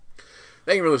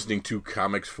Thank you for listening to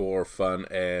Comics for Fun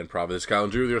and Profit. This is Kyle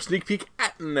and Drew with your sneak peek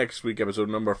at next week, episode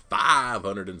number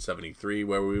 573,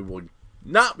 where we will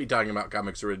not be talking about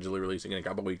comics originally releasing in a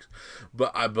couple weeks.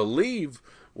 But I believe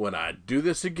when I do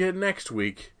this again next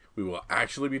week, we will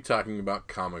actually be talking about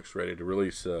comics ready to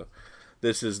release.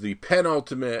 This is the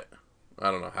penultimate, I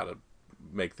don't know how to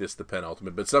make this the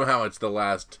penultimate, but somehow it's the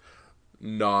last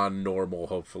non-normal,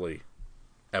 hopefully,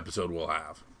 episode we'll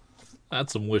have.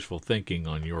 That's some wishful thinking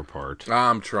on your part.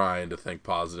 I'm trying to think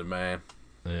positive, man.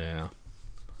 Yeah.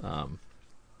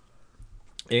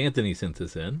 Anthony sent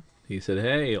this in. He said,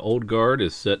 hey, Old Guard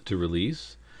is set to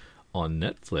release on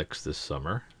Netflix this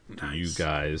summer. Nice. Do you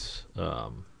guys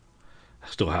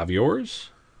still have yours?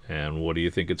 And what do you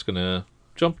think it's going to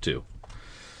jump to?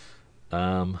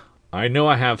 I know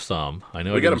I have some. I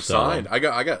know We I got them didn't sell signed. them.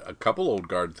 I got a couple Old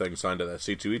Guard things signed to that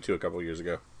C2E2 a couple of years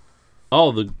ago.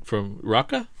 Oh, from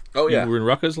Rucka? Oh yeah, You were in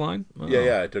Rucka's line? Oh.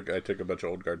 yeah. I took a bunch of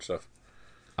Old Guard stuff.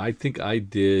 I think I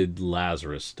did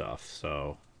Lazarus stuff,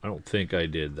 so I don't think I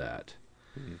did that.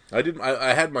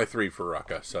 I had my 3 for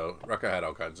Rucka, so Rucka had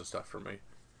all kinds of stuff for me.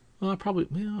 Well, I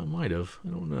might have. I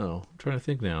don't know. I'm trying to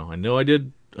think now. I know I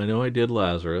did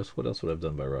Lazarus. What else would I have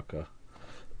done by Rucka?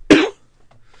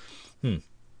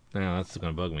 Now that's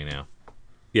going to bug me now.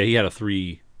 Yeah, he had a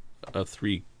three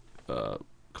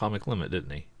comic limit,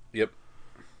 didn't he? Yep.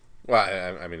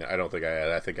 Well, I mean, I don't think I had.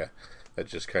 I think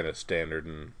that's just kind of standard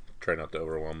and try not to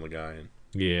overwhelm the guy. And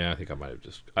Yeah, I think I might have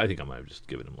just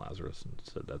given him Lazarus and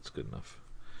said that's good enough.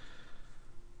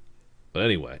 But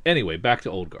anyway, back to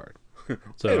Old Guard.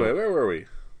 So anyway, where were we?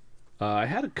 I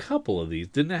had a couple of these.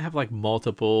 Didn't I have like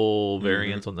multiple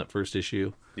variants on that first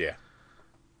issue? Yeah.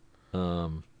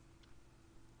 I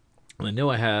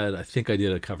know I think I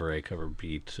did a cover A, cover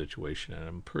B situation, and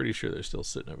I'm pretty sure they're still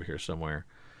sitting over here somewhere.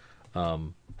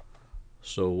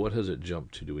 So what has it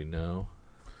jumped to? Do we know?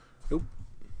 Nope.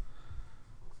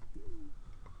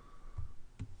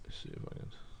 Let's see if I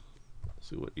can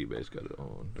see what eBay's got it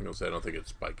on. I'm gonna say I don't think it's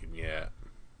spiking yet.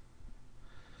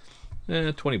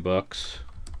 $20.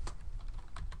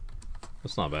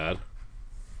 That's not bad.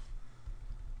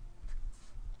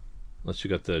 Unless you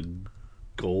got the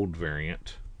gold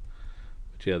variant.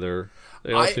 But yeah,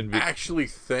 they all I seem to be. actually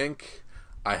think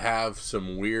I have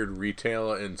some weird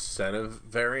retail incentive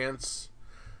variants.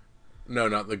 No,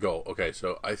 not the gold. Okay,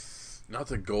 so not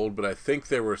the gold, but I think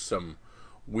there were some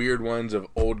weird ones of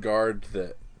Old Guard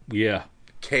that Yeah.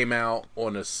 came out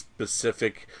on a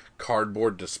specific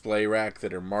cardboard display rack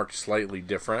that are marked slightly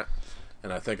different,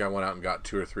 and I think I went out and got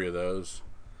 2 or 3 of those.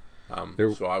 So I will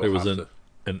There was have to.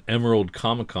 an Emerald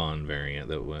Comic Con variant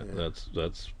that went. Yeah.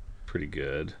 That's pretty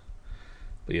good.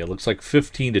 But yeah, it looks like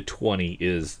 15 to 20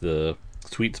 is the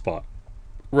sweet spot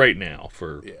right now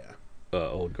for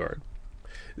Old Guard.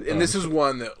 And this is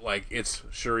one that, like, it's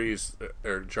Charlize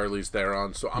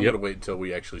Theron, so I'm going to wait until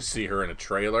we actually see her in a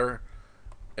trailer,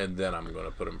 and then I'm going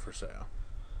to put them for sale.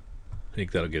 I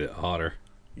think that'll get it hotter.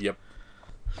 Yep.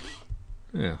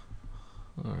 Yeah.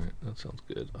 All right, that sounds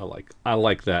good. I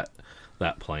like that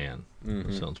plan.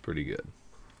 That sounds pretty good.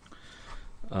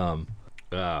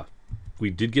 We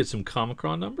did get some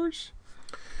Comic-Con numbers.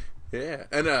 Yeah,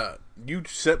 and you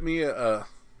sent me a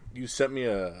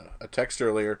text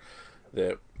earlier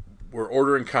that we're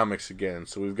ordering comics again,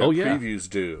 so we've got previews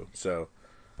due. So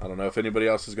I don't know if anybody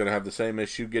else is going to have the same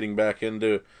issue getting back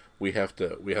into. We have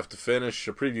to finish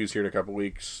the previews here in a couple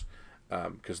weeks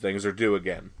because things are due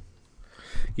again.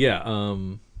 Yeah,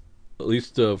 at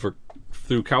least through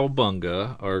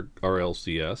Cowabunga, our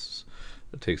LCS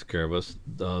that takes care of us.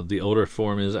 The older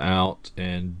form is out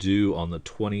and due on the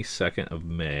 22nd of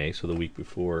May, so the week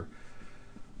before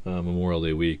Memorial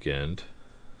Day weekend.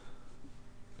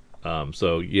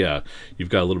 So yeah, you've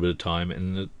got a little bit of time,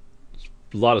 and a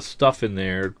lot of stuff in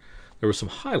there. There were some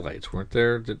highlights, weren't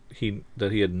there, that he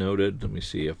had noted? Let me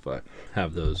see if I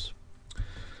have those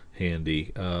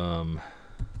handy.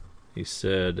 He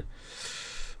said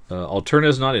Alterna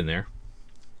is not in there.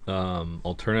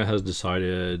 Alterna has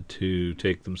decided to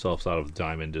take themselves out of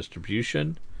Diamond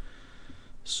distribution.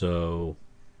 So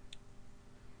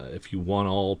if you want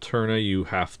Alterna, you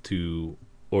have to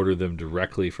order them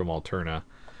directly from Alterna.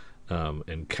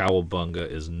 And Cowabunga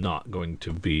is not going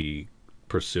to be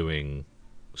pursuing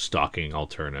stocking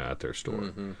Alterna at their store.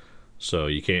 Mm-hmm. So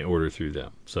you can't order through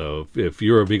them. So if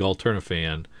you're a big Alterna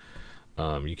fan,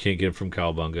 you can't get them from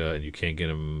Cowabunga, and you can't get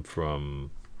them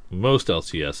from most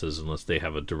LCSs unless they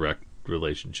have a direct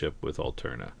relationship with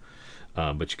Alterna.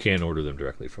 But you can order them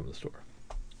directly from the store.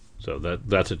 So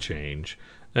that's a change.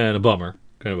 And a bummer.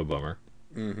 Kind of a bummer.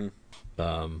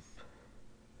 Mm-hmm.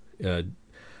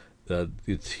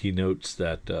 He notes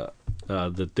that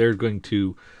that they're going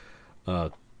to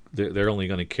they're only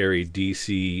going to carry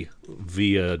DC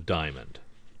via Diamond.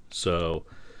 So,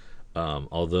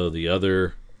 although the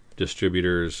other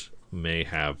distributors may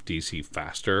have DC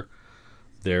faster,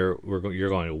 you're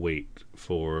going to wait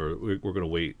for we're going to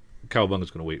wait.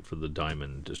 Cowabunga's going to wait for the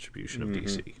Diamond distribution of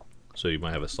DC. So you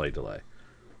might have a slight delay.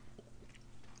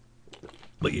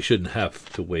 But you shouldn't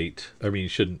have to wait. I mean, you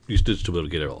should still be able to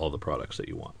get all the products that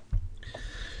you want.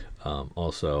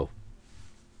 Also,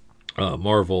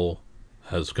 Marvel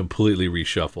has completely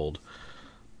reshuffled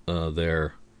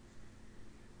their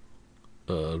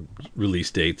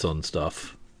release dates on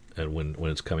stuff and when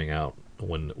it's coming out,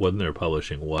 when they're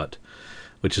publishing what,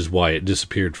 which is why it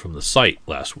disappeared from the site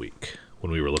last week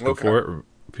when we were looking for it,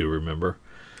 if you remember.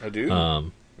 I do. It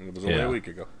was only a week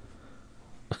ago.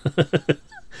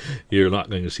 You're not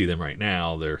going to see them right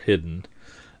now. They're hidden,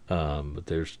 but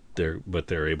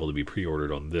they're able to be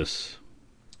pre-ordered on this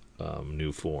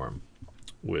new form,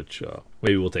 which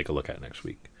maybe we'll take a look at next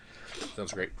week.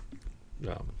 Sounds great.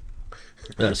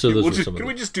 So those can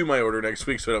we just do my order next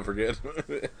week so I don't forget?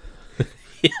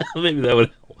 Yeah, maybe that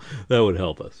would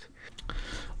help us.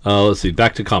 Let's see.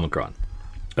 Back to Comic-Con.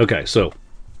 Okay, so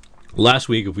last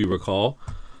week, if we recall,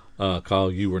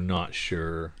 Kyle, you were not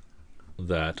sure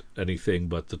that anything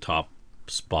but the top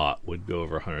spot would go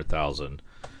over 100,000.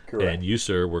 Correct. And you,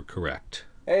 sir, were correct.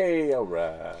 Hey, all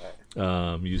right.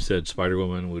 You said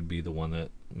Spider-Woman would be the one that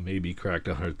maybe cracked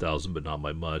 100,000, but not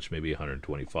by much, maybe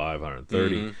 125,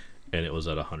 130, and it was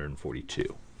at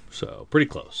 142. So pretty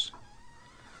close.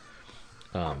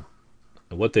 And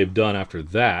what they've done after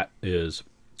that is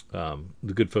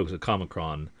the good folks at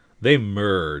Comic-Con, they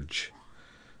merge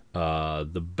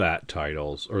the Bat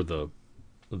titles, or the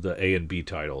A and B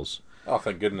titles. Oh,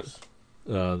 thank goodness.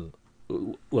 Well,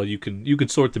 you can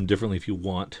sort them differently if you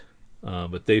want,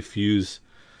 but they fuse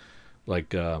like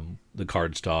the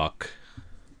cardstock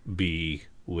B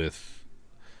with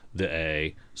the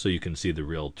A, so you can see the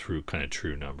real true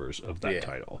numbers of that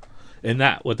title. And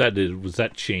what that did was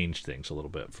that changed things a little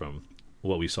bit from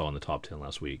what we saw in the top 10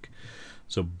 last week.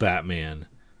 So Batman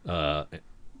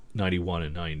 91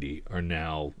 and 90 are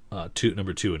now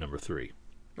number 2 and number 3.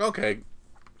 Okay.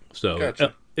 So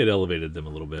gotcha. It elevated them a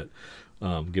little bit,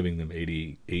 giving them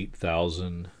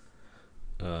 88,000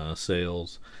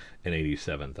 sales and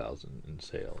 87,000 in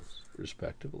sales,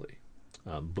 respectively.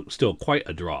 But still quite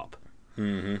a drop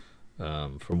from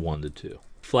 1 to 2.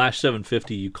 Flash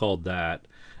 750, you called that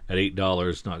at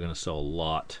 $8. Not going to sell a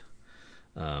lot.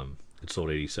 It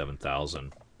sold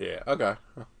 87,000. Yeah. Okay.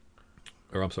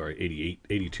 Or I'm sorry,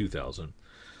 82,000.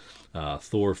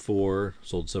 Thor 4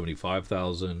 sold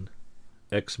 75,000.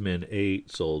 X-Men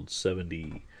 8 sold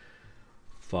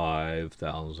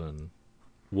 75,000.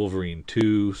 Wolverine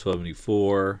 2,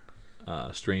 74.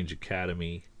 Strange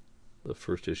Academy, the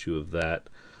first issue of that,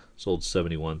 sold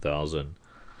 71,000.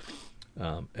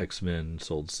 X-Men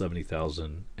sold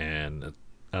 70,000. And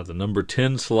at the number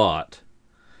 10 slot,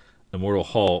 Immortal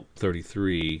Hulk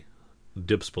 33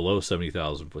 dips below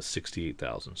 70,000 with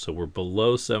 68,000. So we're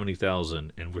below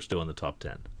 70,000 and we're still in the top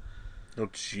 10. Oh,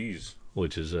 jeez.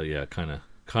 Which is kind of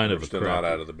We're still not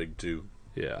out of the big two.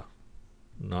 Yeah,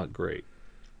 not great.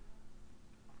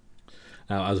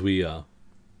 Now, as we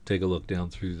take a look down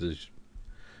through the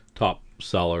top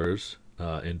sellers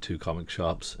into comic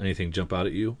shops, anything jump out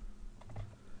at you?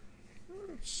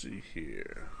 Let's see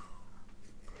here.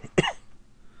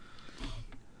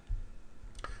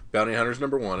 Bounty Hunter's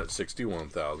number 1 at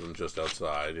 61,000, just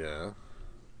outside. Yeah.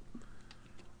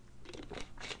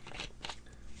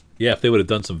 Yeah, if they would have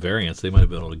done some variants, they might have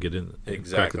been able to get in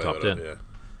Exactly. crack the top 10. Yeah.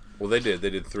 Well, they did. They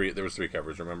did 3. There was 3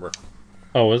 covers. Remember?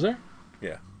 Oh, was there?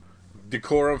 Yeah.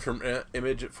 Decorum from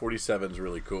Image at 47 is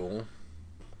really cool.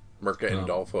 Merca and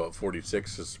Dolpho at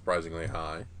 46 is surprisingly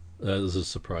high. That is a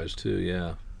surprise too.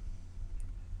 Yeah.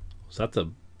 Was that the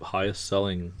highest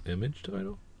selling Image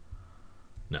title?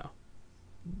 No.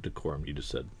 Decorum, you just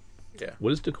said. Yeah.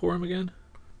 What is Decorum again?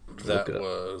 That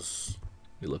was.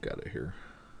 Let me look at it here.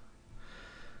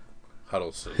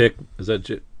 Huddleston. Is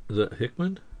that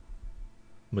Hickman?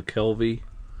 McKelvey?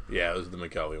 Yeah, it was the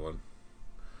McKelvey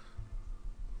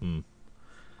one.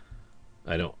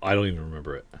 I don't even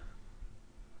remember it.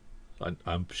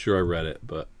 I'm sure I read it,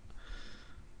 but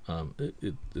it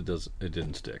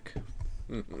didn't stick.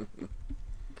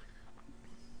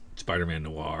 Spider-Man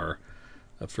Noir,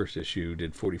 first issue,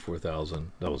 did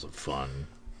 44,000. That was a fun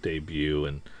debut,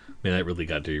 and man, that really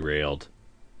got derailed.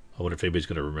 I wonder if anybody's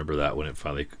going to remember that when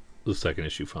the second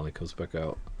issue finally comes back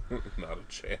out. Not a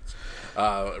chance.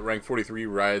 Rank 43,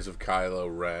 Rise of Kylo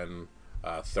Ren,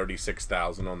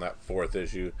 36,000 on that 4th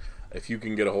issue. if you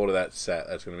can get a hold of that set,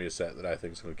 that's going to be a set that I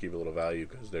think is going to keep a little value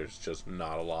because there's just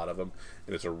not a lot of them,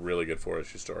 and it's a really good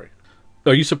 4-issue story.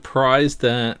 Are you surprised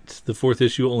that the 4th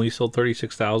issue only sold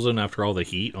 36,000 after all the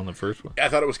heat on the first one? I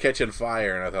thought it was catching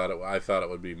fire, and I thought it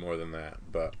would be more than that,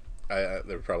 but there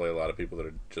were probably a lot of people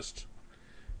that just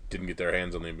didn't get their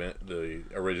hands on the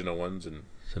original ones and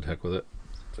said heck with it.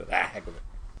 Heck with it.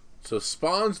 So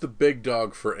Spawn's the big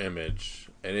dog for Image,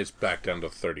 and it's back down to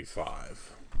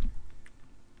 35.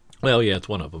 Well, yeah, it's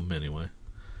one of them anyway.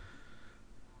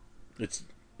 It's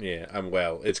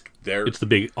it's there. It's the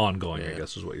big ongoing, I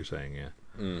guess, is what you're saying. Yeah.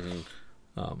 Mm-hmm.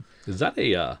 Is that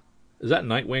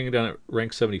Nightwing down at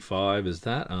rank 75? Is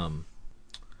that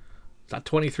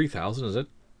 23,000? Is that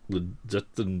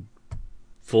the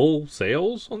full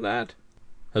sales on that?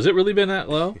 Has it really been that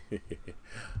low?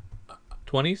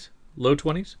 20s, low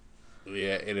 20s.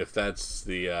 Yeah, and if that's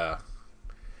the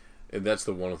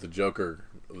one with the Joker,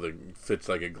 the fits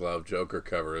like a glove Joker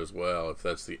cover as well. If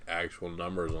that's the actual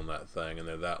numbers on that thing and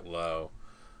they're that low,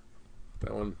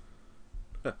 that one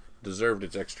deserved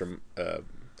its extra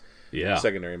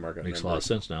secondary market. Makes a lot of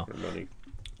sense now.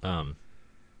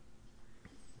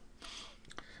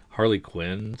 Harley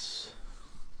Quinn's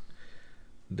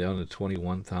down to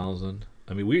 21,000.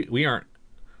 I mean,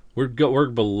 we're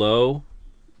below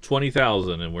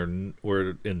 20,000 and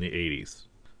we're in the 80s.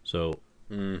 So.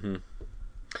 Mm-hmm.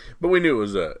 But we knew it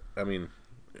was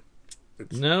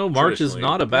March is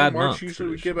not a bad month. March usually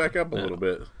we get back up a little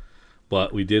bit.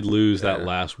 But we did lose that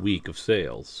last week of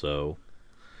sales, so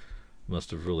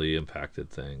must have really impacted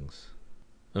things.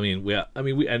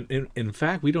 In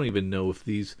fact, we don't even know if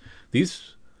these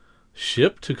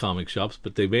ship to comic shops,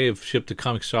 but they may have shipped to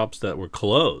comic shops that were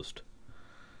closed.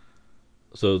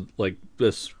 So, like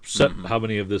this, how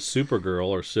many of this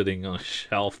Supergirl are sitting on a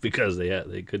shelf because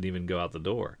they couldn't even go out the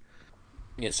door?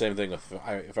 Yeah, same thing with,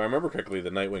 if I remember correctly, the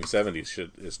Nightwing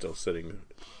 70s is still sitting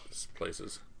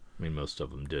places. I mean, most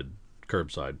of them did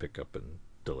curbside pickup and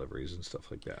deliveries and stuff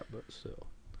like that, but still.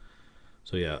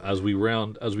 So yeah, as we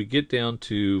get down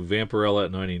to Vampirella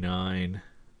at 99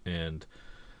 and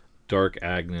Dark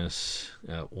Agnes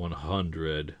at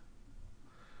 100,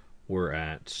 we're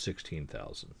at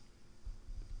 16,000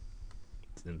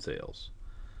 in sales,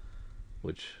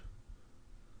 which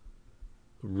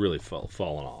really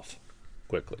fallen off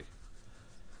quickly.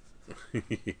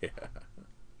 Yeah.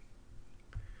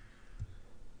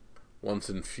 Once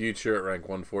in Future at rank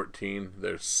 114,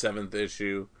 their 7th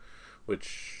issue,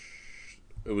 which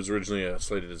it was originally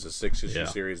slated as a 6-issue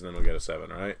series, and then we'll get a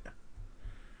 7, right?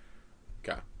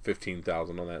 Got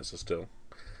 15,000 on that, so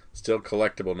still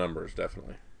collectible numbers,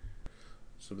 definitely.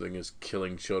 Something is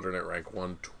Killing Children at rank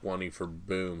 120 for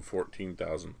Boom,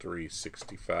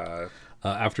 14,365.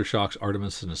 Aftershocks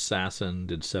Artemis and Assassin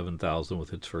did 7,000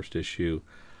 with its first issue.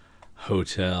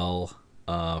 Hotel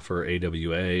for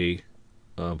AWA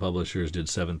Publishers did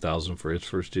 7,000 for its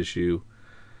first issue.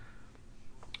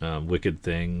 Wicked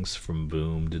Things from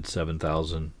Boom did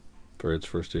 7,000 for its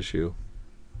first issue.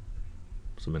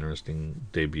 Some interesting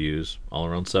debuts, all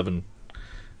around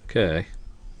 7K.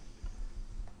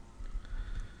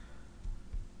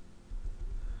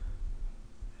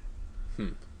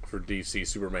 For DC,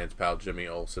 Superman's pal Jimmy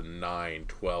Olsen,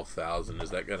 12,000. Is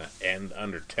that going to end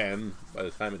under 10 by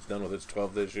the time it's done with its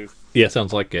 12th issue? Yeah,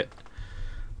 sounds like it.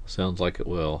 Sounds like it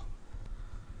will.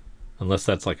 Unless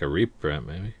that's like a reprint,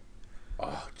 maybe.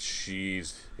 Oh,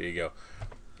 jeez. Here you go.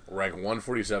 Rank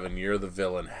 147, You're the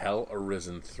Villain, Hell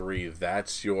Arisen 3.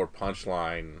 That's your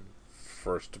Punchline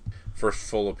first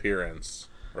full appearance,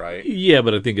 right? Yeah,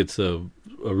 but I think it's a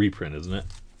reprint, isn't it?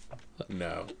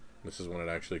 No. This is when it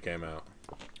actually came out.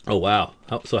 Oh, wow.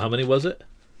 So how many was it?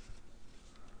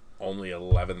 Only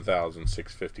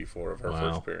 11,654 of her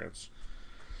first appearance.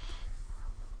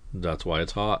 That's why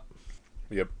it's hot.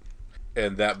 Yep.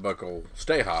 And that book will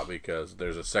stay hot because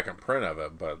there's a second print of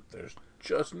it, but there's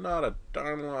just not a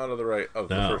darn lot of the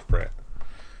first print.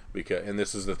 And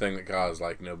this is the thing that caused,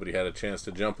 nobody had a chance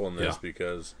to jump on this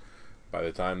because by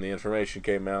the time the information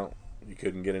came out, you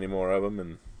couldn't get any more of them,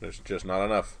 and there's just not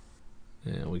enough.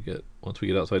 Yeah, once we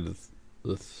get outside the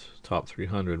top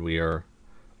 300, we are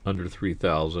under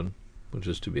 3,000, which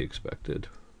is to be expected.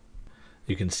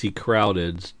 You can see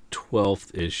Crowded's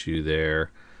 12th issue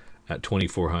there at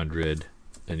 2,400,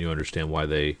 and you understand why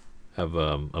they have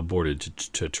aborted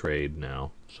to trade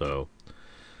now. So,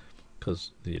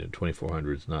 because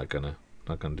 2,400 is not gonna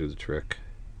do the trick.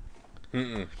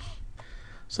 Mm-mm.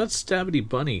 So that Stabby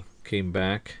Bunny came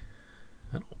back.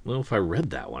 I don't know if I read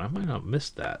that one. I might not have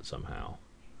missed that somehow.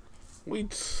 We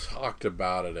talked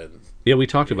about it. We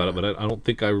talked about it, but I don't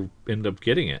think I ended up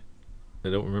getting it. I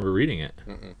don't remember reading it.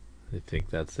 Mm-mm. I think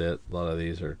that's it. A lot of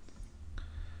these are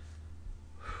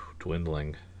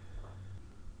dwindling.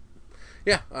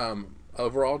 Yeah,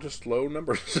 overall, just low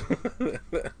numbers.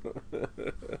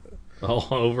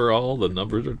 Overall, the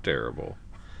numbers are terrible.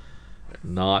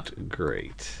 Not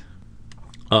great.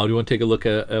 Do you want to take a look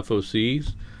at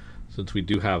FOCs, since we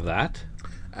do have that?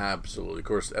 Absolutely. Of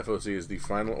course, FOC is the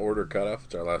final order cutoff.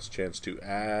 It's our last chance to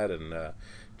add and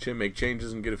make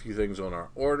changes and get a few things on our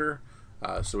order.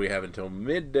 So we have until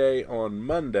midday on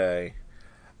Monday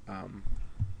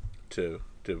to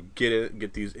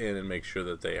get these in and make sure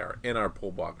that they are in our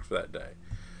pull box for that day.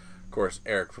 Of course,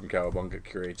 Eric from Cowabunga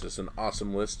curates us an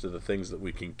awesome list of the things that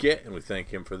we can get, and we thank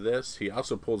him for this. He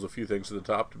also pulls a few things to the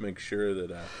top to make sure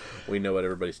that we know what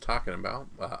everybody's talking about.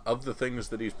 Of the things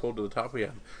that he's pulled to the top, we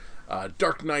have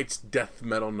Dark Knight's Death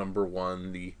Metal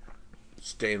 #1, the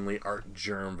Stanley Art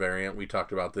Germ variant. We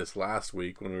talked about this last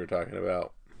week when we were talking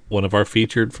about one of our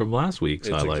featured from last week's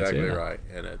it's highlights. Exactly right,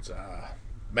 and it's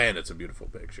it's a beautiful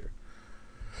picture.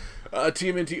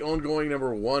 TMNT Ongoing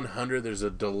 #100. There's a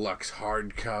deluxe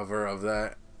hardcover of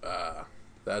that.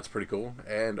 That's pretty cool,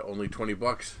 and only $20.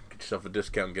 Get yourself a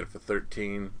discount, get it for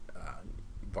 $13.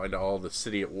 Find all the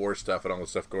City at War stuff and all the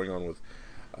stuff going on with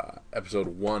episode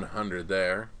 100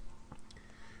 there.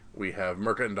 We have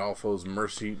Mirka Andolfo's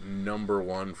Mercy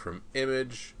 #1 from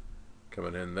Image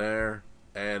coming in there,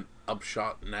 and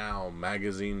Upshot Now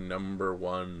magazine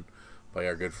 #1 by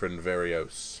our good friend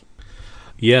Varios.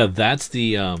 Yeah, that's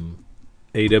the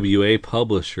AWA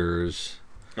publishers,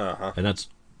 and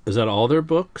is that all their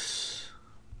books,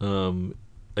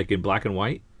 like in black and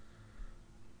white?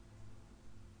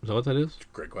 Is that what that is?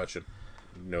 Great question.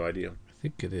 No idea. I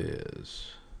think it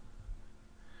is,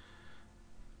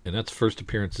 and that's first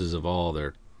appearances of all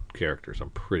their characters.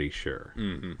 I'm pretty sure.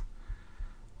 Mm-hmm.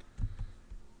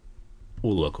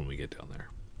 We'll look when we get down there.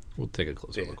 We'll take a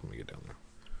closer look when we get down there.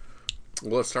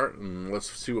 Well, let's start and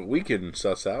let's see what we can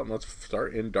suss out. And let's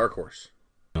start in Dark Horse.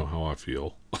 Know how I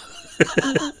feel.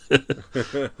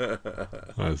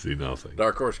 I see nothing.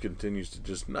 Dark Horse continues to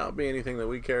just not be anything that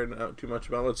we care too much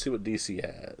about. Let's see what DC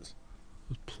has.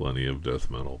 There's plenty of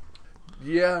death metal.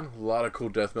 Yeah, a lot of cool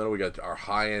death metal. We got our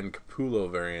high-end Capullo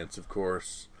variants, of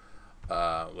course.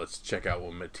 Let's check out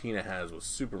what Mattina has with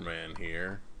Superman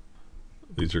here.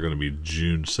 These are going to be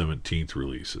June 17th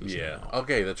releases. Yeah. Now.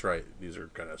 Okay, that's right. These are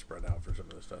kind of spread out for some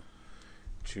of this stuff.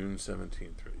 June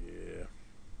 17th. Yeah.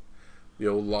 The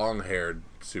old long-haired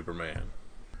Superman.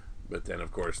 But then,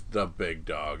 of course, the big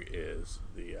dog is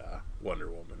the Wonder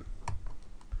Woman.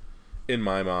 In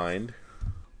my mind.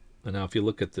 And now if you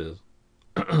look at the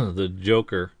the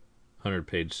Joker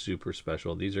 100-page super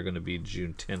special, these are going to be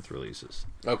June 10th releases.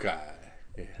 Okay.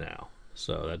 Yeah. Now.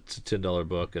 So that's a $10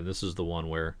 book, and this is the one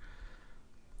where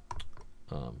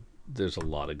there's a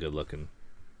lot of good-looking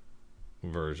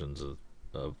versions of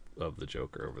the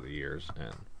Joker over the years,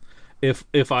 and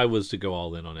if I was to go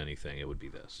all in on anything, it would be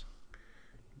this.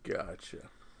 Gotcha.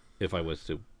 If I was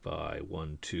to buy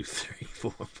 1, 2, 3,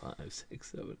 4, 5,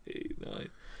 6, 7, 8,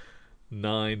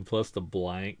 9 plus the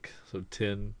blank, so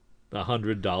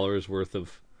 $100 worth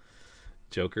of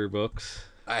Joker books.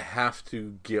 I have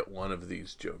to get one of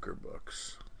these Joker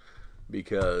books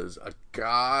because a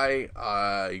guy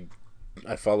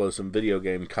I follow some video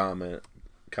game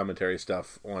commentary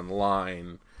stuff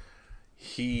online.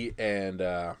 He and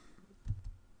Gary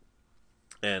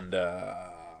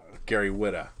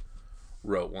Whitta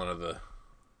wrote one of the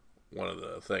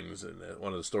things in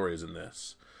one of the stories in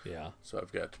this. Yeah. So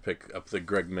I've got to pick up the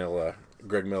Greg Miller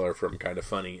from Kind of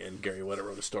Funny, and Gary Whitta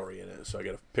wrote a story in it. So I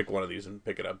got to pick one of these and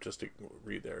pick it up just to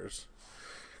read theirs.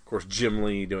 Of course, Jim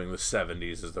Lee doing the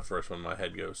 70s is the first one my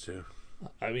head goes to.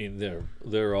 I mean,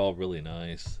 they're all really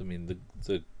nice. I mean,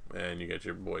 the and you got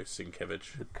your boy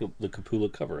Sienkiewicz. The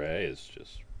Capullo cover A is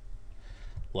just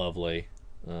lovely.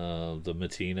 The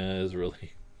Mattina is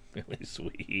really really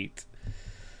sweet.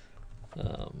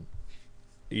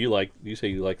 You say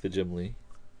you like the Jim Lee?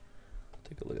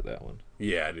 Take a look at that one.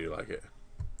 Yeah, I do like it.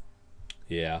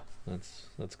 Yeah,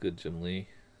 that's good, Jim Lee.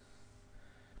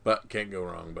 But can't go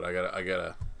wrong. But I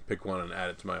gotta pick one and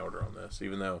add it to my order on this,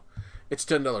 even though it's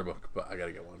 $10 book. But I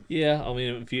gotta get one. Yeah, I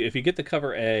mean, if you get the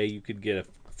cover A, you could get a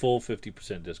full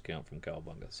 50% discount from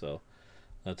Cowabunga. So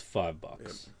that's $5.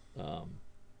 Yep.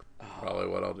 Probably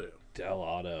what I'll do. Del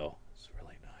Auto is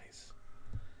really nice.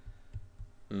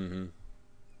 Mm-hmm.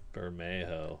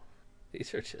 Bermejo.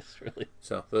 These are just really.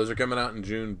 So those are coming out in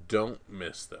June. Don't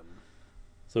miss them.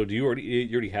 So do you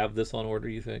already have this on order?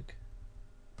 You think?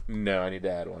 No, I need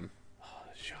to add one. Oh,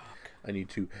 shock! I need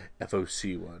to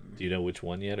FOC one. Do you know which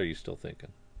one yet? Or are you still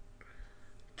thinking?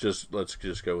 Let's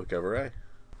go with cover A.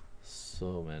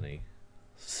 So many,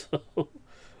 so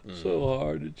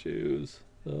hard to choose.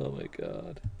 Oh my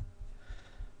god.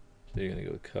 So you're going to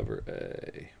go with cover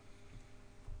A.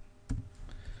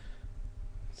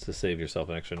 To save yourself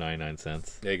an extra 99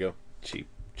 cents. There you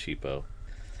Cheapo.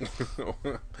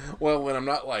 go. Well, when I'm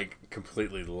not like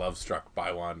completely love struck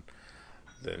by one,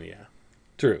 then yeah.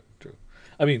 True.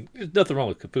 I mean, there's nothing wrong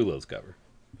with Capullo's cover.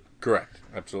 Correct.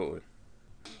 Absolutely.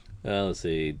 Let's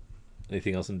see.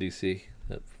 Anything else in DC?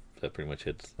 That pretty much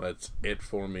hits. That's it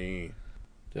for me.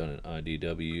 Down in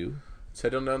IDW. Let's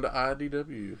head on down to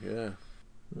IDW. Yeah.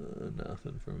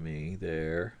 Nothing for me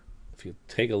there. If you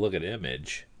take a look at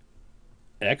Image,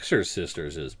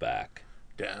 Exorcisters is back.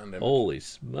 Down. Holy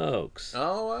smokes.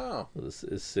 Oh, wow. This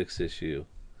is 6th issue.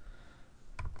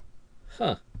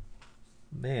 Huh.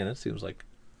 Man, it seems like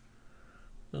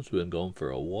that's been going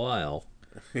for a while.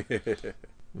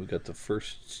 We got the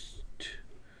first.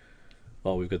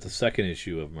 Oh, we've got the 2nd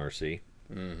issue of Mercy.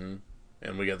 Mm-hmm.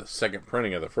 And we got the second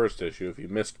printing of the first issue if you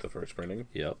missed the first printing.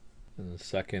 Yep. And the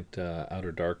second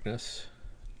Outer Darkness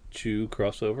Chew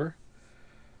crossover.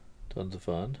 Tons of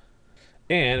fun.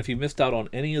 And if you missed out on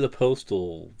any of the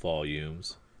Postal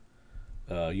volumes,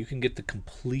 you can get the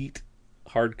complete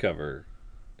hardcover.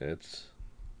 It's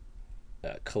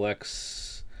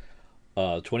collects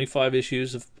 25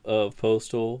 issues of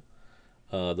Postal,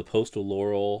 the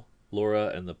Postal Laura,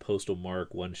 and the Postal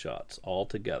Mark one-shots all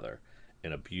together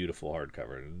in a beautiful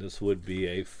hardcover. And this would be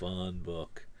a fun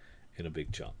book in a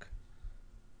big chunk.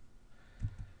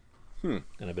 And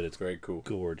I bet it's very cool.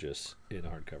 Gorgeous in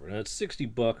hardcover. Now it's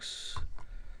 $60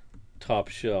 top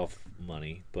shelf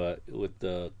money, but with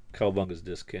the Cowabunga's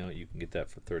discount, you can get that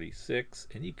for $36,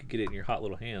 and you can get it in your hot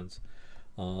little hands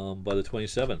by the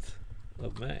 27th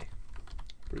of May.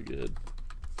 Pretty good.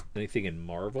 Anything in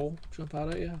Marvel jump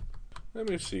out at you? Let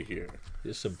me see here.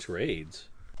 Just some trades.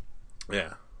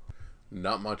 Yeah.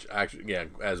 Not much action. Yeah,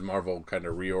 as Marvel kind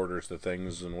of reorders the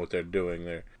things and what they're doing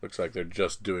there, looks like they're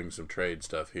just doing some trade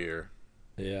stuff here.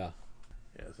 Yeah.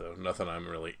 Yeah, so nothing I'm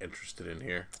really interested in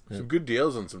here. Some good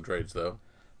deals on some trades, though.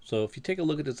 So if you take a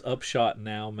look at this Upshot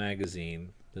Now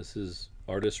magazine, this is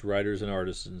Artists, Writers, and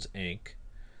Artisans, Inc.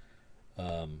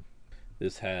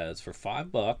 This has, for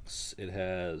 $5, it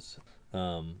has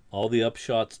all the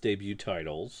Upshot's debut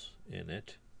titles in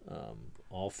it,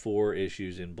 all 4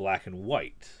 issues in black and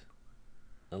white,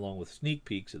 along with sneak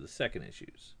peeks of the second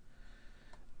issues,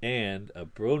 and a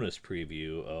bonus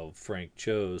preview of Frank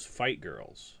Cho's Fight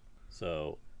Girls.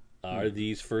 So, are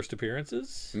these first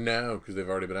appearances? No, because they've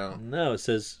already been out. No, it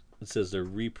says they're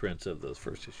reprints of those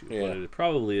first issues. Yeah. But it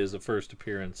probably is the first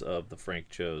appearance of the Frank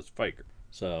Cho's Fight Girl.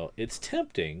 So, it's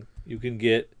tempting. You can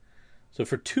get, so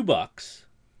for $2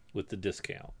 with the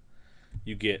discount,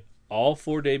 you get all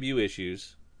 4 debut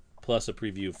issues plus a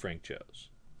preview of Frank Cho's.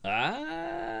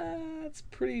 That's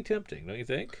pretty tempting, don't you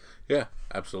think? Yeah,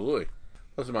 absolutely.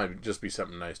 Plus, it might just be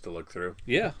something nice to look through.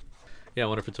 Yeah. Yeah, I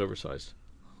wonder if it's oversized.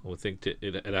 I would think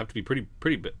it'd have to be pretty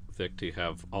thick to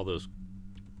have all those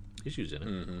issues in it.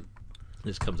 Mm-hmm.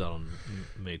 This comes out on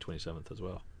May 27th as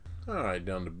well. All right,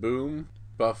 down to Boom,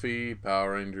 Buffy,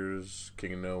 Power Rangers,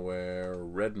 King of Nowhere,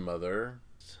 Red Mother,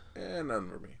 and none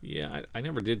for me. Yeah, I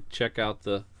never did check out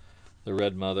the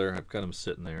Red Mother. I've got them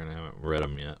sitting there and I haven't read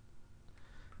them yet.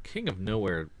 King of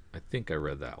Nowhere, I think I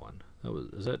read that one.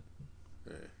 Is that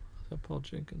Paul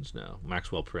Jenkins? No,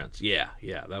 Maxwell Prince. Yeah,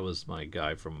 that was my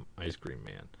guy from Ice Cream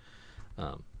Man,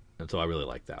 and so I really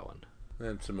like that one.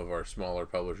 And some of our smaller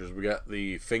publishers. We got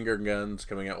the Finger Guns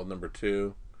coming out with number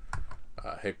 2.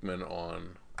 Hickman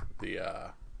on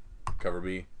the cover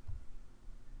B.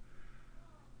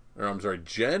 Or I'm sorry,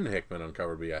 Jen Hickman on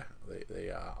cover B.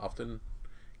 They often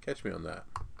catch me on that.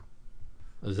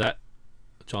 Is that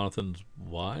Jonathan's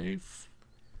wife?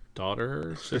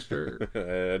 Daughter? Sister?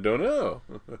 I don't know.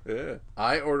 Yeah.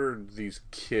 I ordered these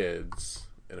kids,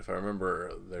 and if I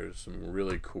remember, there's some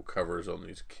really cool covers on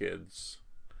these kids.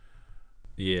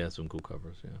 Yeah, some cool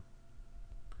covers, yeah.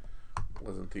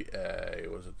 Wasn't the A,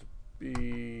 was it the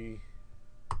B?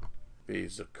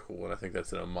 B's a cool one. I think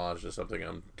that's an homage to something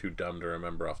I'm too dumb to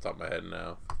remember off the top of my head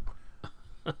now.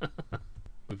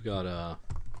 We've got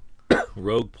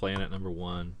Rogue Planet number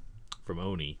 1 from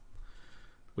Oni,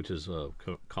 which is a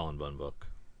Colin Bunn book.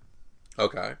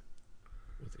 Okay.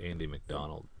 With Andy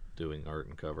McDonald doing art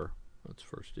and cover. That's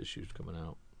first issues coming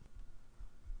out.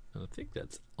 And I think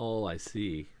that's all I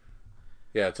see.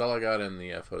 Yeah, it's all I got in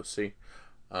the FOC.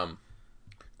 Of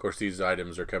course, these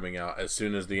items are coming out as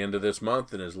soon as the end of this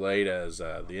month and as late as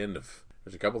the end of...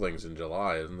 There's a couple things in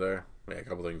July, isn't there? Yeah, a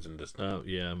couple things in just... Oh,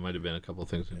 yeah, it might have been a couple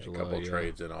things in July. A couple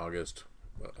trades in August.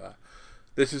 But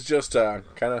this is just kind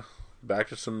of back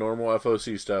to some normal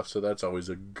FOC stuff, so that's always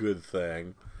a good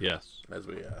thing. Yes. As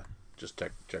we just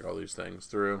check all these things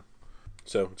through.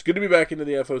 So it's good to be back into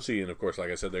the FOC, and of course, like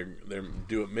I said, they're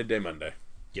due at midday Monday.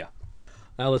 Yeah.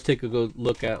 Now let's take a good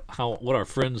look at what our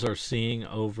friends are seeing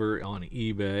over on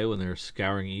eBay when they're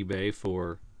scouring eBay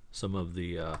for some of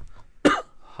the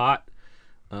hot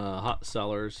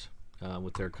sellers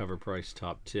with their cover price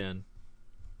top 10.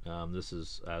 This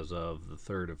is as of the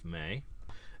 3rd of May.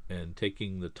 And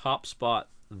taking the top spot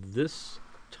this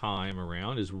time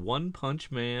around is One Punch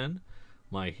Man,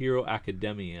 My Hero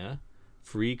Academia,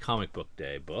 free comic book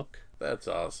day book. That's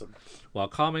awesome. While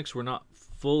comics were not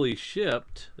fully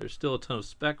shipped, there's still a ton of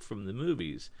spec from the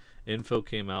movies. Info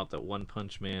came out that One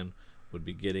Punch Man would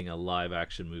be getting a live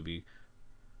action movie.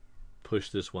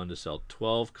 Pushed this one to sell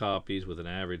 12 copies with an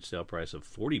average sale price of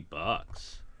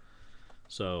 $40.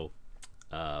 So,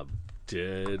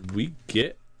 did we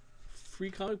get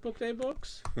free comic book day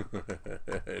books?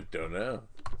 I don't know.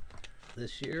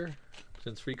 This year?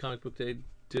 Since free comic book day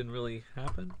didn't really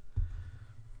happen?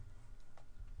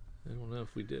 I don't know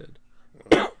if we did.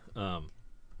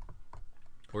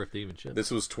 Or if they even shipped. This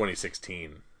was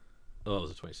 2016. Oh, it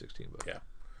was a 2016 book. Yeah.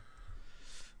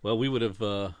 Well, we would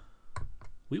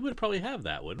probably have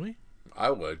that, wouldn't we? I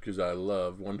would, because I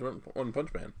love One Punch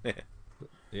Man.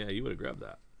 Yeah, you would have grabbed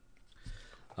that.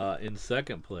 In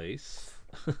second place,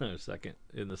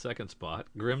 in the second spot,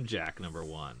 Grimjack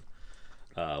 #1.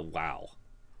 Wow,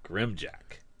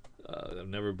 Grimjack. I've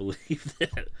never believed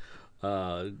it.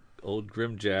 Old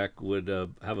Grimjack would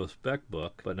have a spec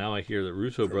book, but now I hear that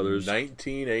Russo Brothers...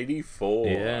 1984.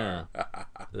 Yeah.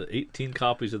 18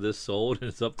 copies of this sold, and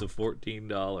it's up to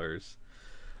 $14.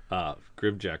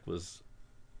 Grimjack was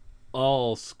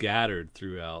all scattered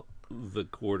throughout the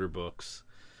quarter books,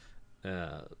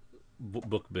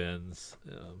 book bins,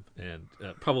 and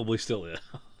probably still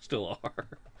are.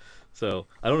 So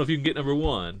I don't know if you can get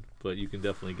 #1, but you can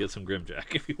definitely get some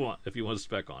Grimjack if you want a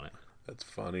spec on it. That's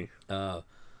funny.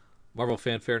 Marvel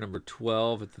Fanfare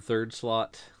 #12 at the third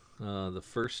slot. The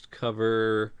first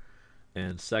cover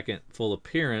and second full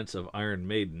appearance of Iron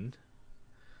Maiden.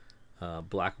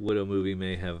 Black Widow movie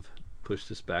may have pushed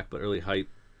this back, but early hype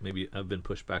maybe have been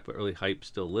pushed back, but early hype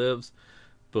still lives.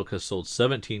 Book has sold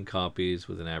 17 copies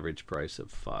with an average price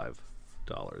of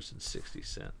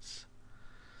 $5.60.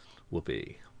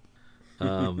 Whoopee.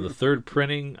 The third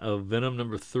printing of Venom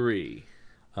 #3.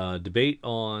 Debate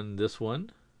on this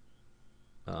one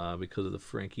because of the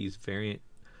Frankie's variant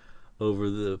over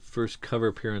the first cover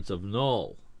appearance of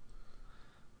Null.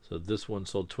 So this one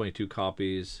sold 22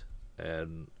 copies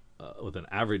and with an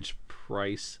average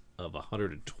price of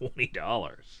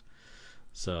 $120.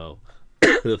 So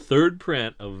the third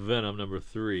print of Venom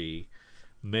 #3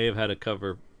 may have had a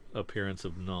cover appearance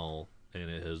of Null,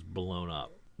 and it has blown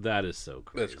up. That is so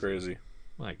crazy. That's crazy.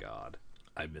 My God.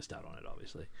 I missed out on it,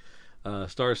 obviously.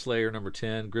 Star Slayer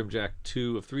 #10, Grimjack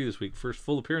 2 of 3 this week. First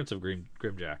full appearance of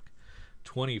Grimjack.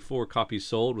 24 copies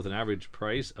sold with an average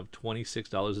price of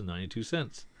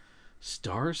 $26.92.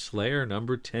 Star Slayer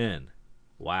 #10.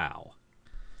 Wow.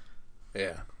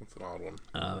 Yeah, that's an odd one.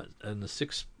 In the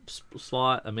sixth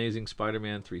slot, Amazing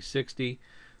Spider-Man 360.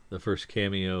 The first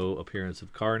cameo appearance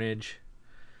of Carnage.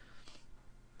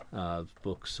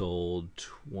 Book sold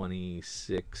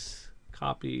 26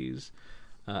 copies.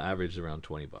 Averaged around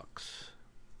 $20.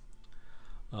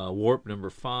 Warp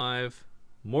 #5.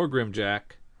 More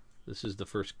Grimjack. This is the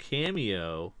first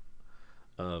cameo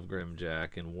of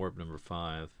Grimjack in Warp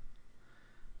 #5.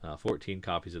 14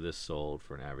 copies of this sold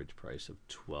for an average price of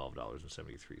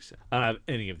 $12.73. I don't have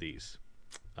any of these.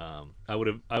 I would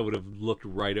have looked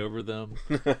right over them.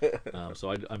 So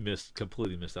I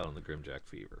completely missed out on the Grimjack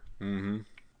fever. Mm-hmm.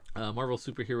 Marvel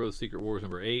Superheroes Secret Wars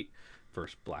 #8.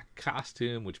 First black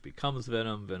costume, which becomes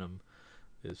Venom. Venom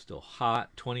is still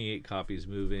hot. 28 copies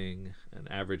moving. An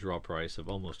average raw price of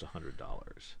almost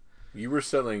 $100. You were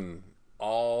selling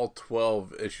all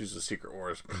 12 issues of Secret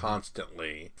Wars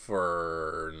constantly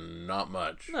for not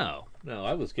much. No,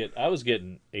 I was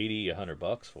getting $80,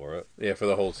 $100 for it. Yeah, for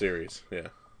the whole series. Yeah,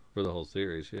 for the whole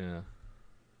series. Yeah,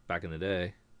 back in the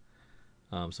day.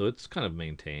 So it's kind of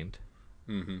maintained.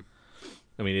 Mm-hmm.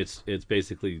 I mean, it's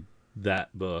basically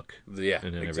that book. Yeah,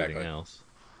 and then exactly. everything else.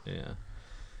 Yeah.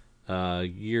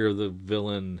 Year of the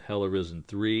Villain Hell Arisen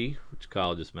 3, which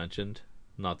Kyle just mentioned.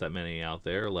 Not that many out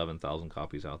there. 11,000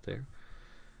 copies out there.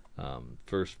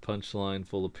 First Punchline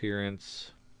full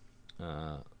appearance.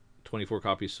 24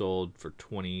 copies sold for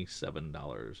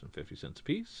 $27.50 a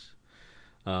piece.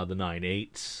 The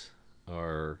 9/8s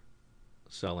are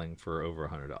selling for over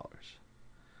 $100.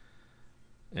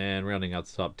 And rounding out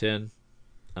the top 10,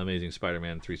 Amazing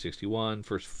Spider-Man 361,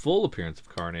 first full appearance of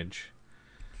Carnage.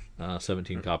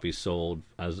 17 copies sold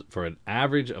for an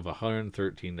average of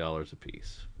 $113 a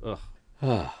piece. Ugh.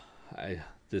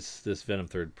 This Venom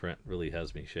third print really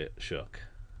has me shook.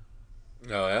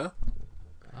 Oh yeah,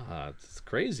 It's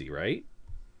crazy, right?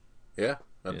 yeah,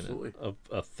 absolutely.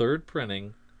 A third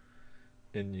printing,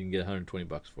 and you can get $120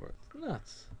 for it.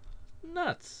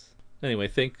 Nuts. Anyway,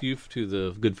 thank you to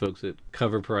the good folks at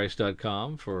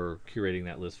CoverPrice.com for curating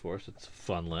that list for us. It's a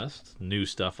fun list, new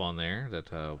stuff on there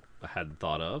that I hadn't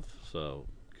thought of. So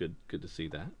good to see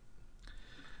that.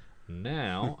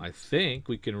 Now I think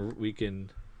we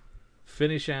can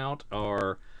finish out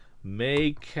our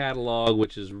May catalog,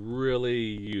 which is really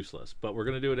useless, but we're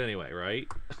going to do it anyway, right?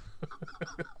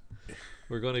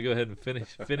 We're going to go ahead and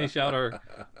finish out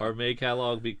our May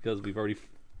catalog because we've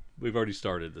already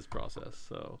started this process.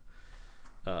 So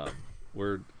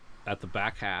we're at the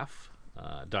back half,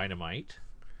 Dynamite,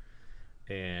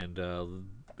 and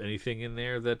anything in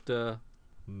there that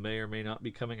may or may not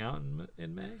be coming out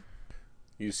in May.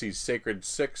 You see Sacred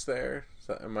Six there.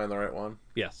 Am I the right one?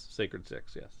 Yes, Sacred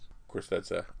Six. Yes. Of course,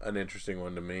 that's an interesting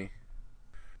one to me.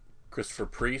 Christopher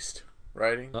Priest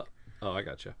writing. Oh, I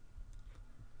gotcha.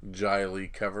 Jai Lee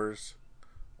covers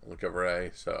on the cover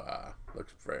A, so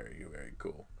looks very, very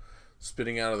cool.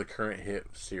 Spinning out of the current hit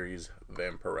series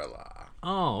Vampirella.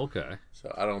 Oh, okay.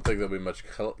 So I don't think there'll be much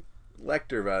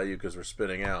collector value because we're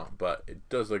spinning out, but it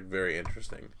does look very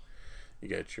interesting. You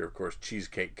get your, of course,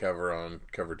 cheesecake cover on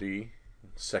cover D.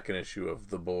 Second issue of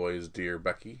The Boys, Dear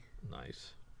Becky.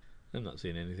 Nice. I'm not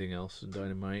seeing anything else in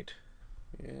Dynamite.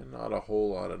 Yeah, not a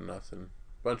whole lot of nothing.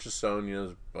 Bunch of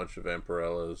Sonias, bunch of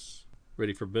Vampirellas.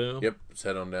 Ready for Boom? Yep, let's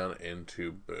head on down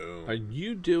into Boom. Are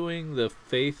you doing the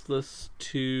Faithless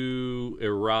 2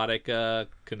 erotica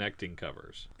connecting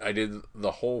covers? I did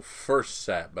the whole first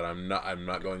set, but I'm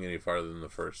not going any farther than the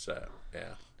first set.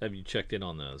 Yeah. Have you checked in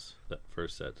on that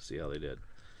first set to see how they did?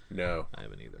 No. I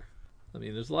haven't either. I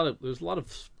mean, there's a lot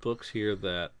of books here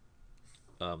that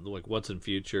like What's in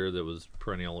Future that was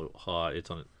perennially hot.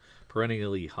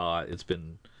 Perennially hot. It's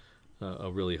been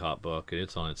a really hot book, and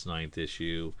it's on its 9th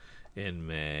issue in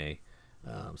May.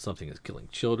 Something Is Killing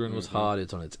Children was hot.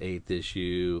 It's on its 8th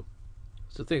issue.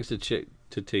 So things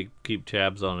to keep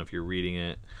tabs on if you're reading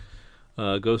it.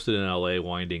 Ghosted in L.A.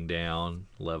 winding down,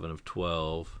 11 of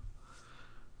 12.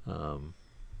 But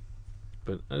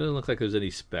it doesn't look like there's any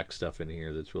spec stuff in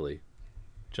here that's really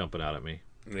jumping out at me.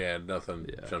 Yeah, nothing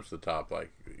jumps to the top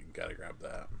like you gotta grab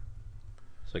that.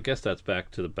 So I guess that's back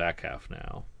to the back half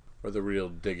now. Where the real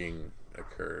digging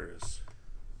occurs.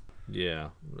 Yeah,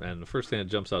 and the first thing that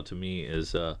jumps out to me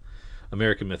is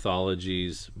American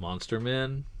Mythology's Monster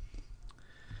Men.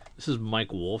 This is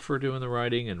Mike Wolfer doing the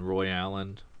writing and Roy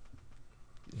Allen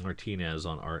Martinez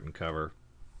on art and cover.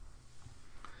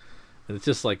 And it's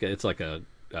just like a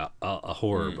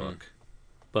horror book,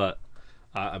 but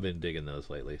I've been digging those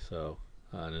lately. So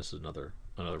and this is another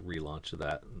relaunch of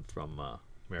that from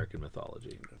American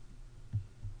Mythology.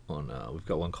 We've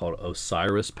got one called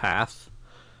Osiris Path,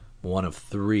 one of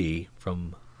 3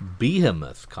 from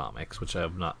Behemoth Comics, which I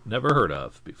have never heard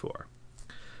of before.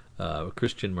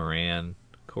 Christian Moran,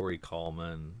 Corey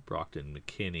Coleman, Brockton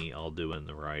McKinney all doing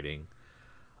the writing.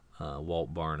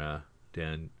 Walt Barna,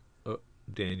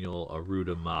 Daniel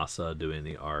Aruda Massa doing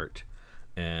the art,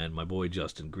 and my boy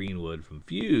Justin Greenwood from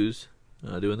Fuse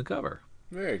doing the cover.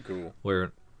 Very cool.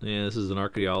 This is an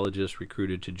archaeologist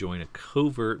recruited to join a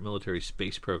covert military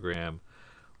space program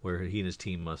where he and his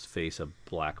team must face a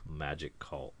black magic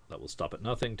cult that will stop at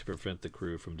nothing to prevent the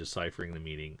crew from deciphering the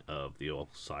meaning of the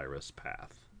Osiris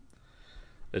Path.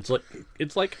 It's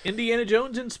like Indiana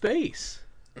Jones in space.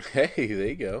 Hey, there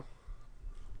you go.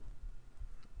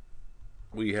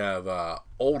 We have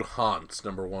Old Haunts,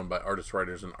 #1 by Artists,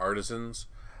 Writers, and Artisans.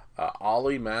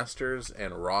 Ollie Masters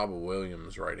and Rob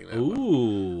Williams writing that one.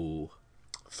 Ooh.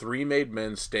 3 made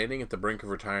men standing at the brink of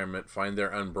retirement find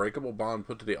their unbreakable bond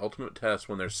put to the ultimate test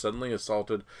when they're suddenly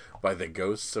assaulted by the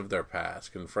ghosts of their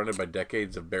past. Confronted by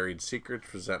decades of buried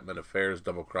secrets, resentment, affairs,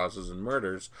 double crosses, and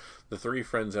murders, the 3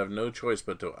 friends have no choice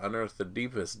but to unearth the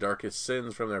deepest, darkest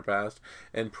sins from their past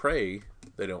and pray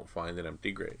they don't find an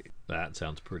empty grave. That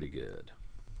sounds pretty good.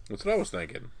 That's what I was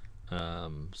thinking.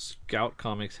 Scout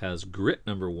Comics has Grit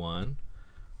 #1.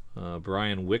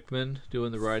 Brian Wickman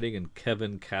doing the writing and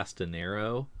Kevin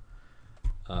Castanero.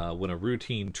 When a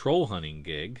routine troll hunting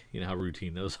gig, you know how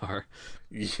routine those are.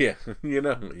 Yeah, you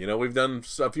know, we've done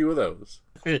a few of those.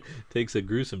 Takes a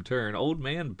gruesome turn. Old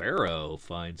man Barrow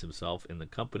finds himself in the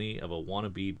company of a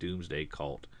wannabe doomsday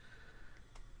cult.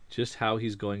 Just how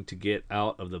he's going to get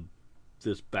out of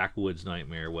this backwoods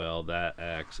nightmare, well, that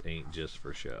axe ain't just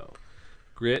for show.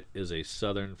 Grit is a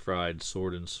southern fried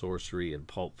sword and sorcery and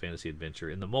pulp fantasy adventure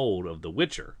in the mold of The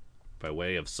Witcher by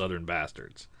way of Southern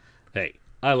Bastards. Hey,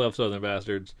 I love Southern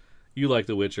Bastards. You like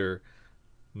The Witcher,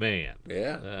 man.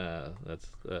 Yeah.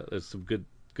 That's some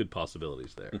good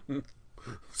possibilities there.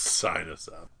 Sign us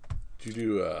up. Did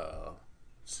you do,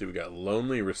 see, we got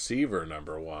Lonely Receiver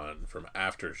 #1 from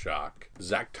Aftershock.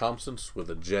 Zach Thompson's with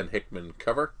a Jen Hickman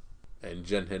cover, and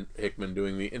Jen Hickman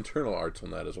doing the internal arts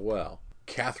on that as well.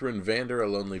 Catherine Vander, a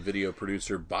lonely video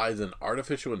producer, buys an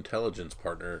artificial intelligence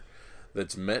partner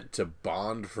that's meant to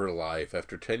bond for life.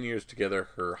 After 10 years together,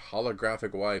 her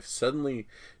holographic wife suddenly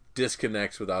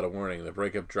disconnects without a warning. The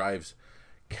breakup drives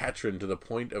Katrin to the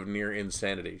point of near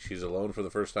insanity. She's alone for the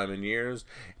first time in years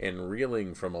and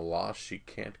reeling from a loss she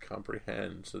can't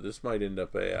comprehend. So this might end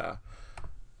up an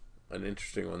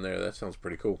interesting one there. That sounds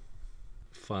pretty cool.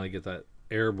 Finally get that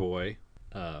Airboy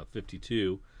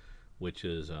 52, which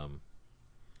is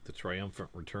the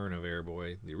triumphant return of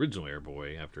Airboy, the original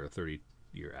Airboy, after a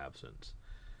 30-year absence.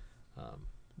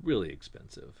 Really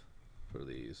expensive for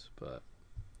these, but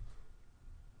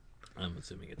I'm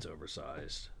assuming it's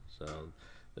oversized. So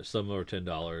there's some are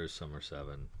 $10, some are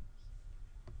 $7.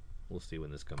 We'll see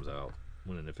when this comes out,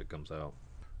 when and if it comes out.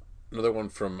 Another one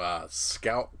from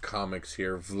Scout Comics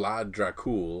here, Vlad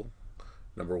Dracul,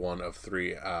 #1 of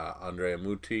 3, Andrea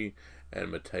Muti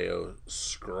and Matteo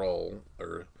Strukel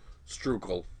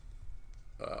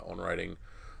on writing.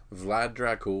 Vlad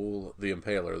Dracul, the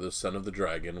Impaler, the son of the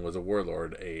dragon, was a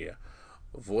warlord, a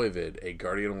voivod, a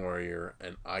guardian warrior,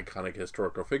 an iconic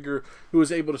historical figure who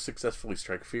was able to successfully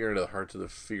strike fear into the hearts of the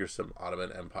fearsome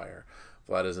Ottoman Empire.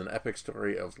 Vlad is an epic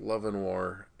story of love and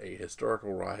war, a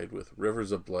historical ride with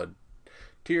rivers of blood,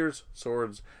 tears,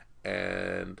 swords,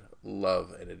 and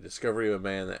love, and a discovery of a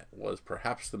man that was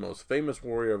perhaps the most famous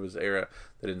warrior of his era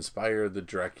that inspired the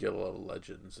Dracula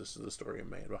legends. This is the story of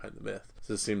man behind the myth.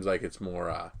 So this seems like it's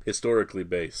more historically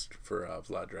based for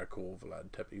Vlad Dracul,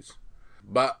 Vlad Tepes.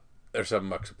 But they're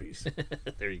 $7 a piece.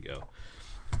 There you go.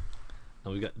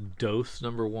 Now we got Dose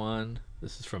 #1.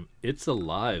 This is from It's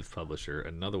Alive publisher,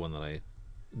 another one that I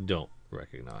don't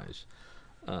recognize.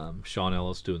 Sean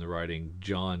Ellis doing the writing,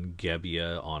 John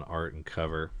Gebbia on art and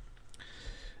cover.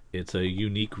 It's a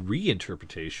unique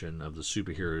reinterpretation of the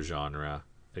superhero genre,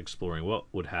 exploring what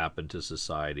would happen to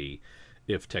society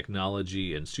if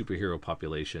technology and superhero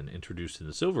population introduced in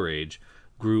the Silver Age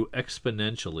grew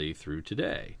exponentially through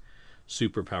today.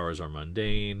 Superpowers are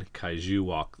mundane, kaiju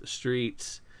walk the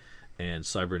streets, and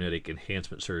cybernetic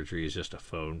enhancement surgery is just a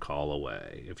phone call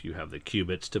away, if you have the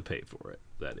qubits to pay for it,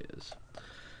 that is.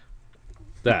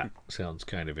 That sounds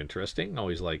kind of interesting.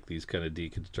 Always like these kind of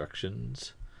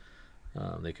deconstructions.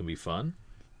 They can be fun.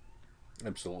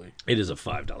 Absolutely. It is a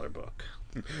 $5 book.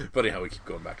 Funny how we keep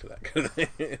going back to that kind of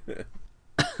thing.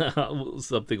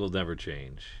 Something will never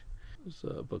change. There's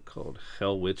a book called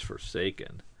Hell Witch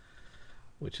Forsaken,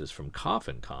 which is from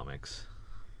Coffin Comics,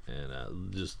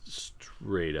 and just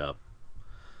straight up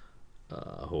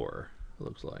horror, it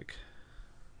looks like.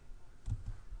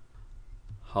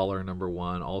 Holler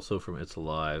 #1, also from It's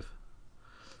Alive.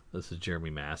 This is Jeremy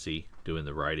Massey doing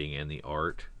the writing and the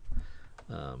art.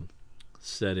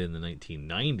 Set in the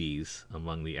 1990s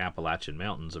among the Appalachian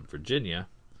Mountains of Virginia,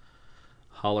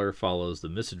 Holler follows the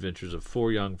misadventures of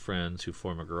 4 young friends who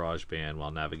form a garage band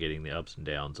while navigating the ups and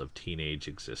downs of teenage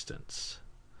existence.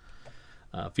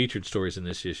 Featured stories in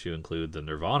this issue include the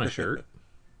Nirvana shirt,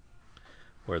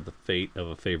 where the fate of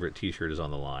a favorite t-shirt is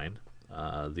on the line,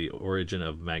 the origin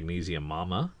of Magnesium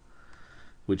Mama,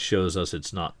 which shows us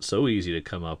it's not so easy to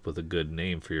come up with a good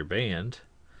name for your band,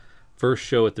 first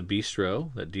show at the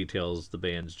Bistro that details the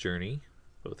band's journey,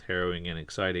 both harrowing and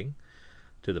exciting,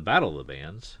 to the Battle of the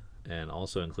Bands, and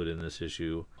also included in this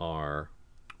issue are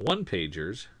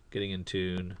one-pagers, Getting in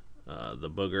Tune, The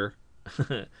Booger,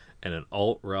 and an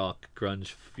alt-rock,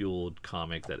 grunge-fueled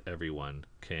comic that everyone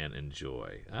can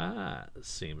enjoy.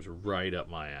 Seems right up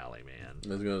my alley, man.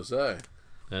 I was going to say.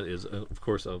 That is, of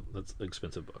course, that's an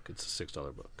expensive book. It's a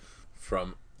 $6 book.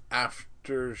 From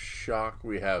Aftershock,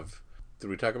 we have... Did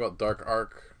we talk about Dark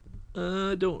Arc?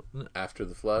 Don't. After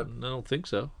the Flood? I don't think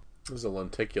so. This is a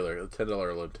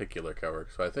 $10 lenticular cover.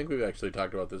 So I think we've actually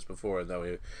talked about this before, and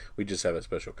then we just have a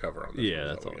special cover on this. Yeah,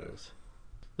 that's all it is.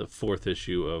 The 4th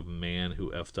issue of Man Who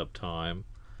Effed Up Time.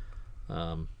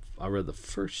 I read the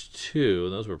first 2,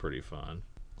 and those were pretty fun.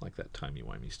 I like that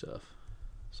timey-wimey stuff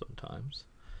sometimes.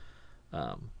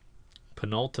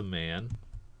 Penultimate Man.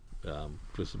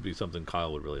 This would be something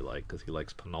Kyle would really like, because he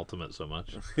likes penultimate so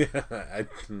much. I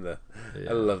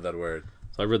love that word.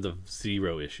 So I read the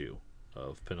 0 issue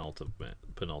of Penultimate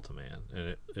Man,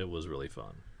 and it was really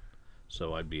fun.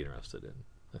 So I'd be interested in.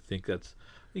 I think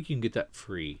you can get that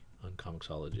free on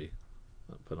Comixology.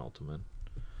 Penultimate.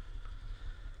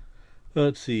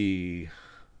 Let's see.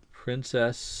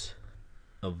 Princess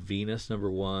of Venus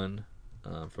 #1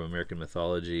 from American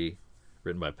Mythology,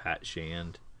 written by Pat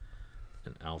Shand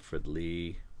and Alfred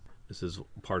Lee. This is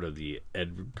part of the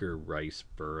Edgar Rice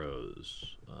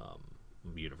Burroughs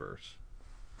universe.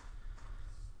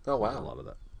 Oh, wow. A lot of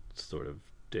that sort of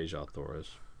Dejah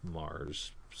Thoris,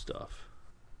 Mars stuff.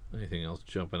 Anything else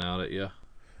jumping out at you?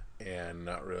 And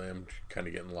not really. I'm kind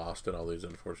of getting lost in all these,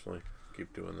 unfortunately.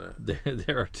 Keep doing that.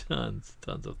 There are tons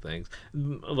of things.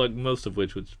 Like most of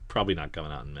which was probably not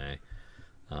coming out in May.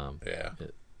 Yeah.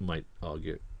 It might all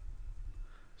get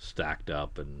stacked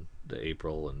up, and the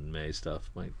April and May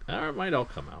stuff might all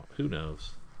come out. Who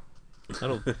knows? I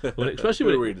don't.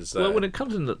 Especially when it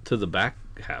comes to the back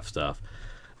half stuff.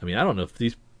 I mean, I don't know if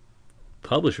these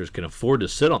publishers can afford to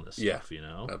sit on this stuff. You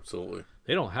know, absolutely.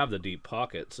 They don't have the deep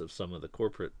pockets of some of the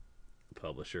corporate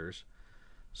publishers,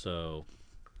 so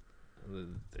they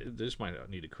just might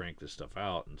need to crank this stuff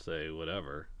out and say,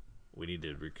 whatever, we need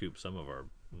to recoup some of our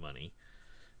money.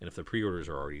 And if the pre-orders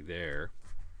are already there,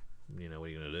 you know, what are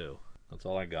you going to do? That's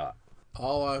all I got.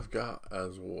 All I've got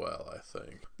as well, I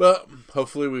think. But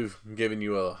hopefully we've given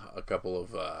you a couple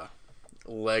of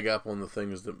leg up on the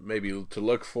things that maybe to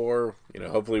look for. You know,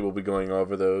 hopefully we'll be going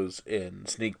over those in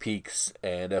sneak peeks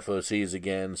and FOCs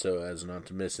again, so as not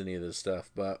to miss any of this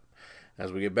stuff. But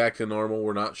as we get back to normal,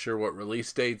 we're not sure what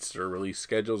release dates or release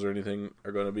schedules or anything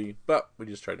are going to be, but we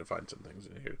just tried to find some things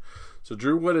in here. So,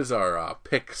 Drew, what is our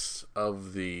picks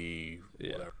of the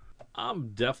whatever? I'm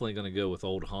definitely going to go with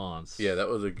Old Haunts. Yeah, that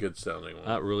was a good sounding one.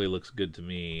 That really looks good to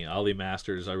me. Ollie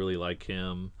Masters, I really like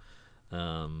him.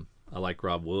 I like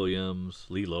Rob Williams.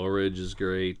 Lee Loweridge is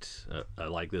great. I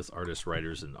like this Artists,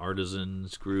 Writers, and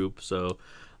Artisans group. So,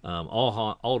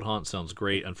 Old Haunts sounds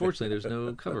great. Unfortunately, there's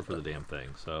no cover for the damn thing.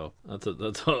 So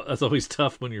that's always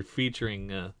tough when you're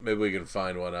featuring. Maybe we can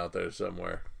find one out there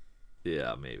somewhere.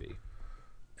 Yeah, maybe.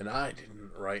 And I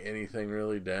didn't write anything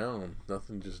really down.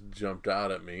 Nothing just jumped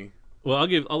out at me. Well,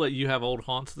 I'll let you have Old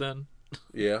Haunts then.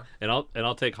 Yeah. and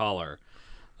I'll take Holler.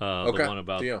 Okay.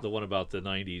 The one about the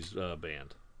 '90s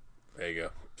band. There you go.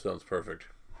 Sounds perfect.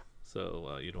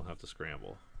 So you don't have to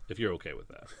scramble if you're okay with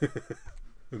that.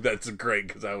 That's great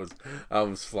because I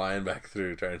was flying back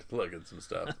through trying to look at some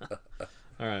stuff.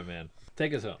 All right, man.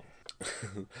 Take us home.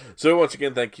 So once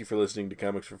again, thank you for listening to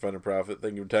Comics for Fun and Profit.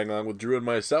 Thank you for tagging along with Drew and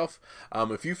myself.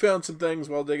 If you found some things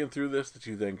while digging through this that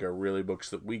you think are really books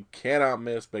that we cannot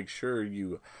miss, make sure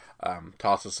you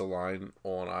toss us a line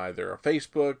on either a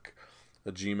Facebook,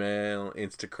 a Gmail,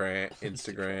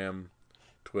 Instagram,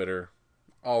 Twitter,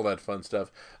 all that fun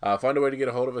stuff. Find a way to get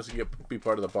a hold of us and be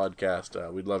part of the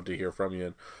podcast. We'd love to hear from you.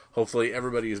 And hopefully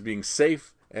everybody is being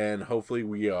safe, and hopefully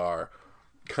we are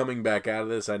coming back out of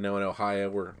this. I know in Ohio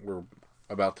we're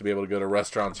about to be able to go to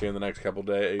restaurants here in the next couple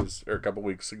days or a couple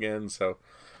weeks again. So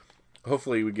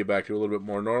hopefully we get back to a little bit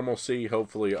more normalcy.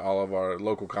 Hopefully all of our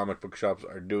local comic book shops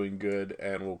are doing good,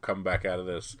 and we'll come back out of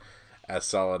this as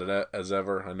solid as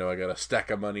ever. I know I got a stack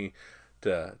of money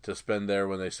to spend there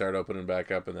when they start opening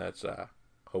back up, and that's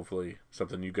hopefully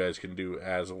something you guys can do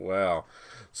as well.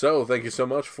 So thank you so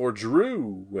much for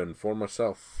Drew and for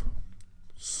myself.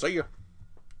 See ya.